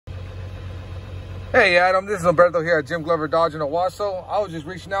Hey Adam, this is Umberto here at Jim Glover Dodge in Owasso. I was just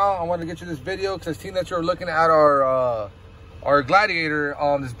reaching out. I wanted to get you this video because I've seen that you're looking at our Gladiator,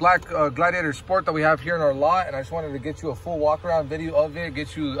 this black Gladiator Sport that we have here in our lot, and I just wanted to get you a full walk around video of it,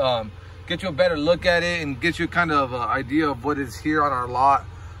 get you a better look at it, and get you kind of an idea of what is here on our lot.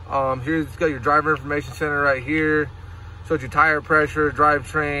 Here's got your driver information center right here. Shows your tire pressure,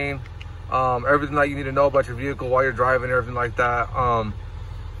 drivetrain, everything that you need to know about your vehicle while you're driving, everything like that.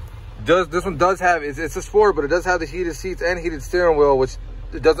 This one does have, it's a Sport, but it does have the heated seats and heated steering wheel, which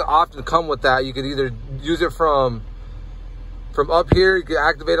it doesn't often come with that. You can either use it from up here, you can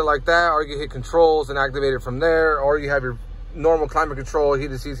activate it like that, or you can hit controls and activate it from there, or you have your normal climate control,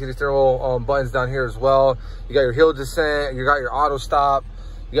 heated seats, heated steering wheel buttons down here as well. You got your hill descent, you got your auto stop,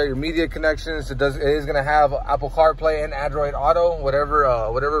 you got your media connections. It is going to have Apple CarPlay and Android Auto,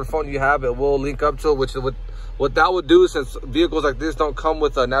 whatever phone you have, it will link up to, which what that would do, since vehicles like this don't come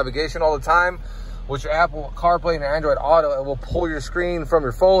with navigation all the time, with your Apple CarPlay and Android Auto, it will pull your screen from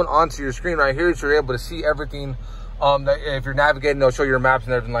your phone onto your screen right here, so you're able to see everything. That if you're navigating, it'll show your maps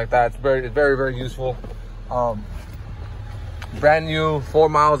and everything like that. It's very useful. Brand new, 4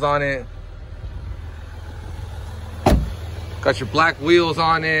 miles on it. Got your black wheels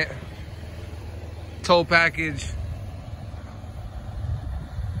on it. Tow package.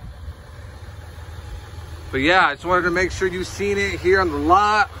 But yeah, I just wanted to make sure you've seen it here on the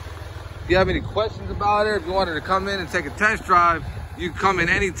lot. If you have any questions about it, if you wanted to come in and take a test drive, you can come in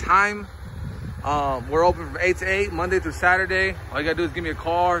anytime. We're open from 8 to 8, Monday through Saturday. All you gotta do is give me a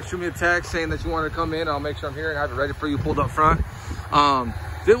call or shoot me a text saying that you want to come in. I'll make sure I'm here and have it ready for you, pulled up front.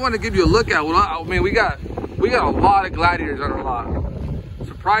 Did want to give you a look at, well, I mean, we got a lot of Gladiators on our lot.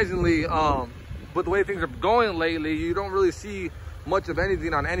 Surprisingly, but the way things are going lately, you don't really see much of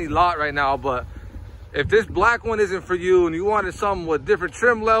anything on any lot right now. But if this black one isn't for you and you wanted something with different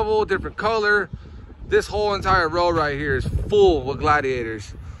trim level, different color, this whole entire row right here is full with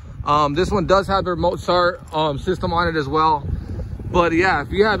Gladiators. This one does have a remote start system on it as well. But yeah, if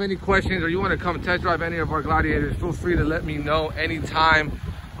you have any questions or you want to come test drive any of our Gladiators, feel free to let me know anytime.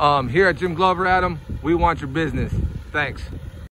 Here at Jim Glover, Adam, we want your business. Thanks.